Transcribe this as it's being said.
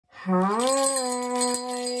Hi.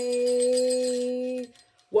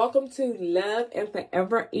 Welcome to Love and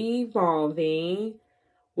Forever Evolving,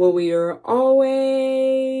 where we are always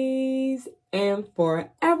and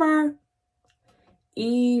forever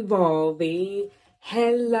evolving.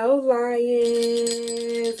 Hello,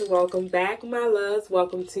 Lions. Welcome back, my loves.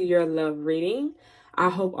 Welcome to your love reading. I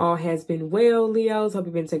hope all has been well, Leos. Hope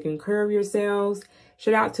you've been taking care of yourselves.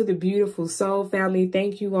 Shout out to the beautiful soul family.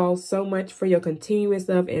 Thank you all so much for your continuous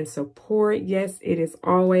love and support. Yes, it is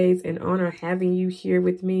always an honor having you here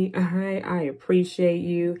with me. I appreciate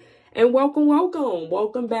you. And welcome, welcome.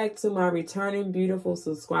 Welcome back to my returning beautiful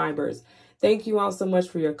subscribers. Thank you all so much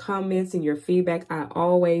for your comments and your feedback. I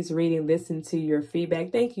always read and listen to your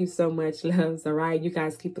feedback. Thank you so much, loves. All right. You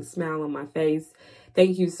guys keep a smile on my face.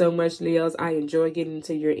 Thank you so much, Leos. I enjoy getting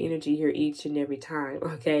into your energy here each and every time.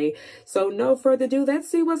 Okay. So no further ado, let's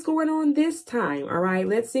see what's going on this time. All right.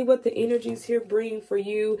 Let's see what the energies here bring for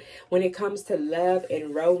you when it comes to love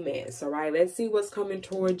and romance. All right. Let's see what's coming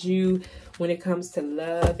towards you when it comes to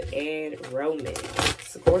love and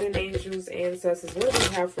romance. Guardian angels, ancestors, what do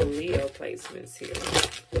we have for Leo placements here?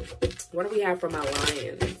 What do we have for my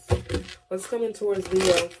Lions? What's coming towards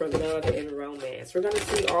Leo for love and romance? We're going to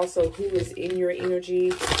see also who is in your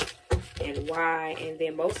energy and why. And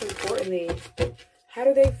then most importantly, how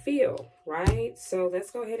do they feel, right? So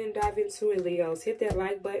let's go ahead and dive into it, Leos. Hit that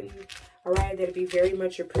like button. All right, that'd be very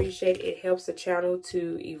much appreciated. It helps the channel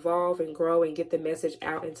to evolve and grow and get the message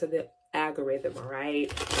out into the algorithm, all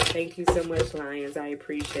right? Thank you so much, Lions. I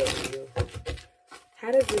appreciate you.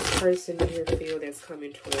 How does this person here feel that's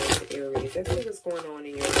coming towards Aries? Let's see what's going on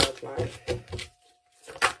in your love life.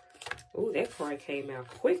 Oh, that card came out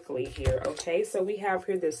quickly here. Okay, so we have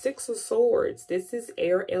here the Six of Swords. This is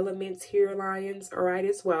air elements here, Lions, all right,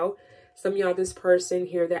 as well. Some of y'all, this person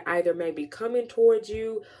here that either may be coming towards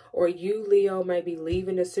you or you, Leo, may be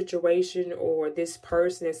leaving a situation, or this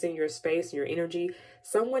person that's in your space, your energy.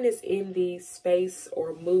 Someone is in the space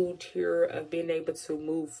or mood here of being able to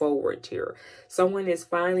move forward here. Someone is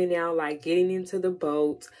finally now like getting into the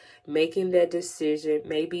boat, making that decision,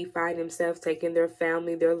 maybe find themselves taking their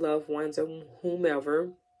family, their loved ones, or whomever,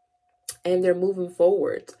 and they're moving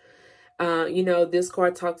forward. You know, this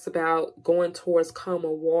card talks about going towards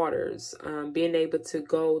calmer waters, being able to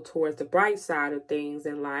go towards the bright side of things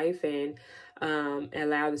in life and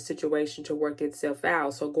allow the situation to work itself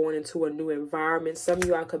out. So going into a new environment. Some of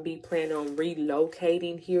y'all could be planning on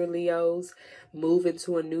relocating here, Leos, moving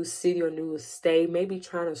to a new city or new state, maybe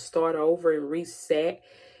trying to start over and reset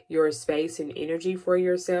your space and energy for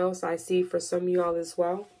yourselves. I see for some of y'all as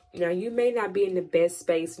well. Now, you may not be in the best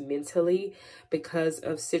space mentally because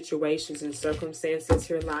of situations and circumstances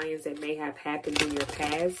here, Lions, that may have happened in your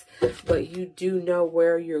past, but you do know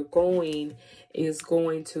where you're going is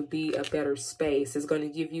going to be a better space. It's going to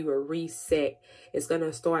give you a reset. It's going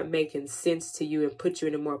to start making sense to you and put you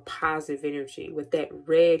in a more positive energy. With that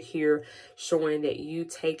red here showing that you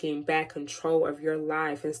taking back control of your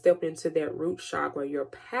life and stepping into that root chakra, your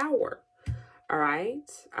power. All right.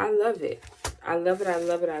 I love it. I love it. I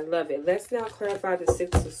love it. I love it. Let's now clarify the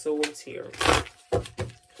Six of Swords here.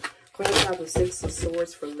 Clarify the Six of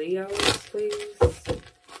Swords for Leo, please.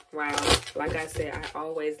 Wow. Like I said, I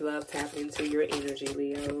always love tapping into your energy,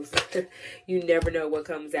 Leos. You never know what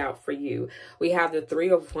comes out for you. We have the Three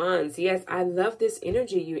of Wands. Yes, I love this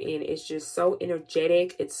energy you in. It's just so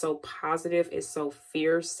energetic. It's so positive. It's so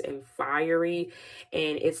fierce and fiery.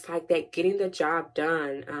 And it's like that getting the job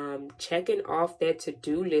done. Checking off that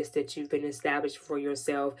to-do list that you've been established for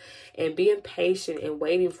yourself. And being patient and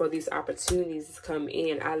waiting for these opportunities to come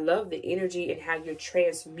in. I love the energy and how you're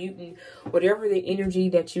transmuting whatever the energy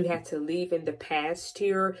that you had to leave in the past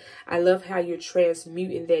here. I love how you're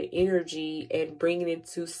transmuting that energy and bringing it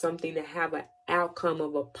to something to have an outcome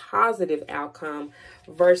of a positive outcome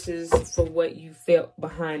versus for what you felt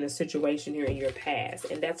behind a situation here in your past.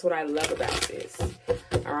 And that's what I love about this.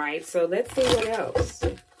 All right, so let's see what else.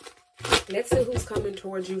 Let's see who's coming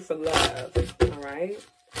towards you for love. All right,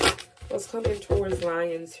 what's coming towards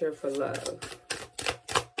Lions here for love?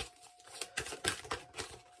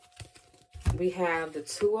 We have the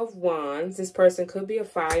Two of Wands. This person could be a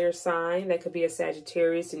fire sign. That could be a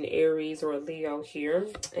Sagittarius, an Aries, or a Leo here.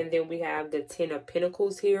 And then we have the Ten of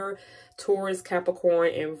Pentacles here. Taurus,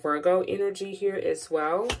 Capricorn, and Virgo energy here as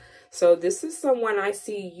well. So this is someone I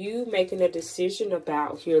see you making a decision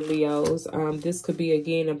about here, Leos. This could be,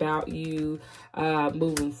 again, about you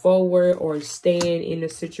moving forward or staying in a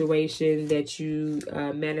situation that you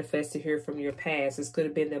manifested here from your past. This could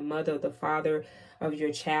have been the mother or the father of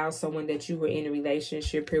your child, someone that you were in a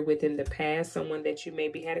relationship here with in the past, someone that you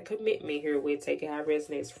maybe had a commitment here with. Take it how it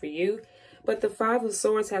resonates for you. But the Five of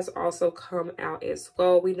Swords has also come out as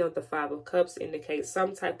well. We know the Five of Cups indicates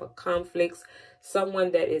some type of conflicts,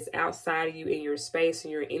 someone that is outside of you in your space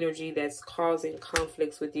and your energy that's causing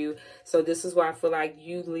conflicts with you. So this is why I feel like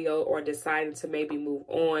you, Leo, are deciding to maybe move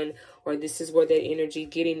on, or this is where that energy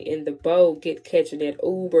getting in the boat, catching that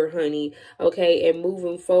Uber, honey, okay, and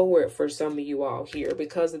moving forward for some of you all here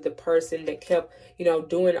because of the person that kept, you know,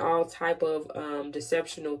 doing all type of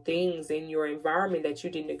deceptional things in your environment that you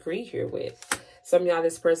didn't agree here with. Some of y'all,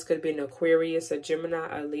 this person could have been an Aquarius, a Gemini,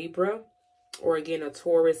 a Libra, or again, a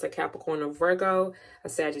Taurus, a Capricorn, a Virgo, a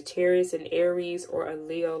Sagittarius, an Aries, or a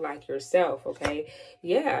Leo like yourself, okay?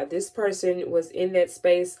 Yeah, this person was in that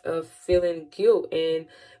space of feeling guilt and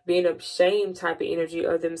being ashamed type of energy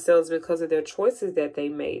of themselves because of their choices that they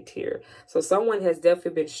made here. So someone has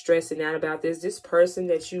definitely been stressing out about this. This person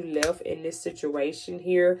that you left in this situation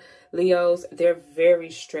here, Leos, they're very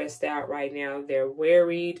stressed out right now. They're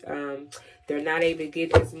worried. They're not able to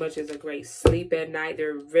get as much as a great sleep at night.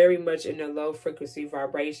 They're very much in a low frequency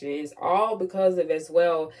vibration. And it's all because of, as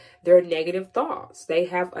well, their negative thoughts. They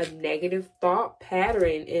have a negative thought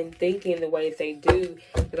pattern in thinking the way they do,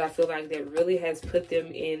 that I feel like that really has put them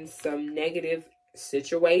in some negative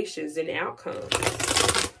situations and outcomes.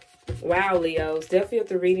 Wow, Leos, definitely if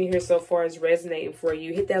the reading here so far is resonating for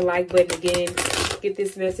you, hit that like button again. Get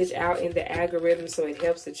this message out in the algorithm so it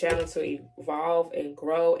helps the channel to evolve and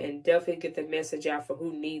grow, and definitely get the message out for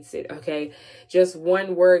who needs it, okay? Just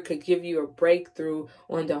one word could give you a breakthrough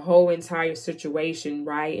on the whole entire situation,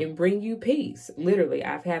 right? And bring you peace. Literally,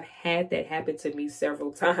 I've had that happen to me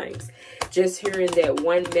several times. Just hearing that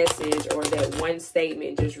one message or that one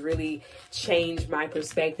statement just really changed my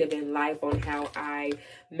perspective in life on how I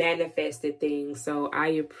manifested things. So I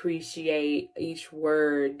appreciate each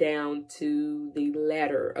word down to the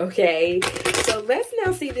letter, okay? So let's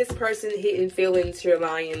now see this person hitting feelings here,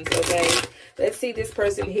 Lions, okay? Let's see this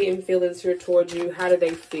person hitting feelings here towards you. How do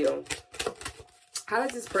they feel? How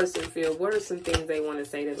does this person feel? What are some things they want to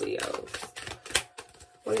say to Leos?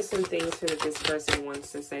 What are some things here that this person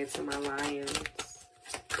wants to say to my Lions?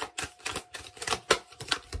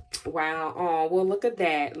 Wow. Oh, well, look at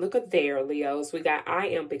that. Look at there, Leos. We got, I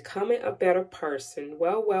am becoming a better person.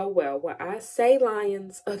 Well, what I say,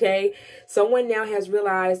 Lions, okay? Someone now has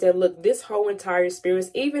realized that, look, this whole entire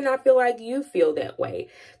experience, even I feel like you feel that way,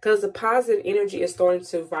 because the positive energy is starting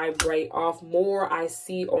to vibrate off more I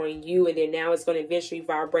see on you, and then now it's going to eventually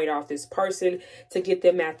vibrate off this person to get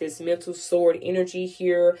them at this mental sword energy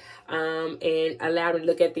here, and allow them to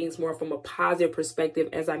look at things more from a positive perspective.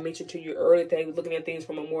 As I mentioned to you earlier, they were looking at things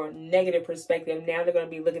from a more negative perspective. Now they're going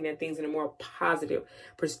to be looking at things in a more positive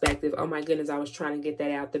perspective. Oh my goodness, I was trying to get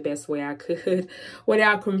that out the best way I could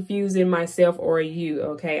without confusing myself or you,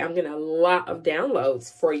 okay? I'm getting a lot of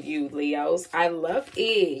downloads for you, Leos. I love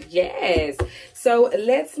it. Yes. So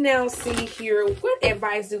let's now see here, what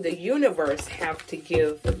advice do the universe have to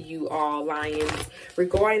give you all, Lions,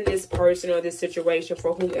 regarding this person or this situation,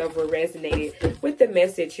 for whomever resonated with the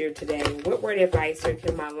message here today? What word of advice here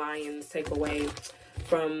can my Lions take away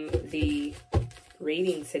from the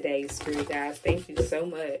reading today, Spirit guys? Thank you so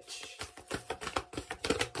much.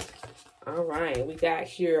 All right, we got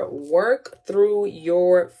here, work through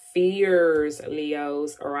your fears,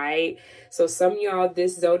 Leos. All right, so some of y'all,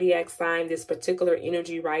 this zodiac sign, this particular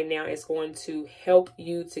energy right now is going to help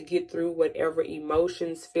you to get through whatever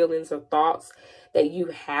emotions, feelings, or thoughts that you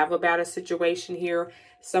have about a situation here.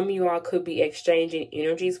 Some of you all could be exchanging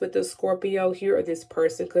energies with the Scorpio here, or this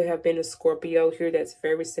person could have been a Scorpio here that's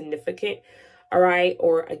very significant. All right,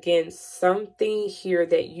 or again, something here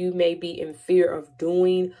that you may be in fear of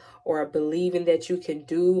doing or believing that you can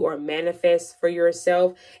do or manifest for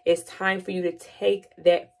yourself. It's time for you to take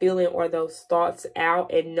that feeling or those thoughts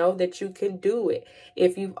out and know that you can do it.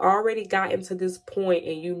 If you've already gotten to this point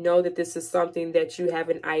and you know that this is something that you have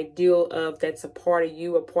an ideal of, that's a part of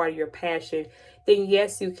you, a part of your passion, then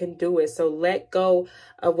yes, you can do it. So let go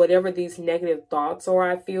of whatever these negative thoughts are,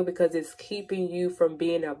 I feel, because it's keeping you from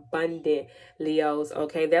being abundant, Leos.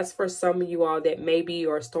 Okay, that's for some of you all that maybe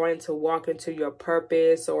are starting to walk into your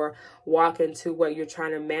purpose or walk into what you're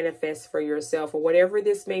trying to manifest for yourself, or whatever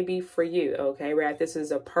this may be for you. Okay, right? This is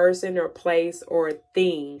a person or place or a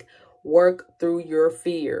thing. Work through your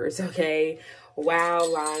fears, okay? Wow,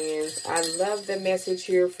 Lions. I love the message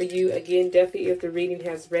here for you. Again, definitely if the reading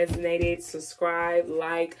has resonated, subscribe,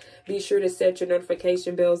 like. Be sure to set your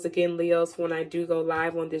notification bells again, Leos, when I do go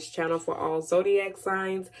live on this channel for all zodiac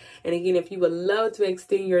signs. And again, if you would love to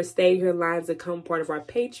extend your stay here, Lions, and become part of our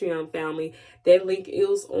Patreon family, that link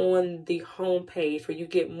is on the homepage where you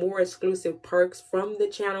get more exclusive perks from the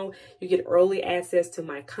channel. You get early access to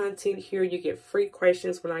my content here. You get free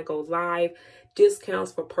questions when I go live,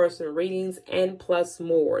 discounts for personal readings, and plus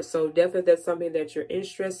more. So definitely if that's something that you're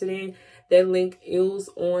interested in, that link is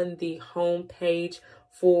on the homepage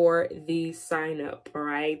for the sign up. All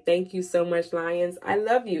right. Thank you so much, Lions. I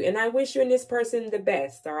love you. And I wish you and this person the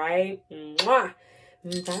best. All right. Mwah.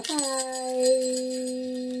 Bye-bye.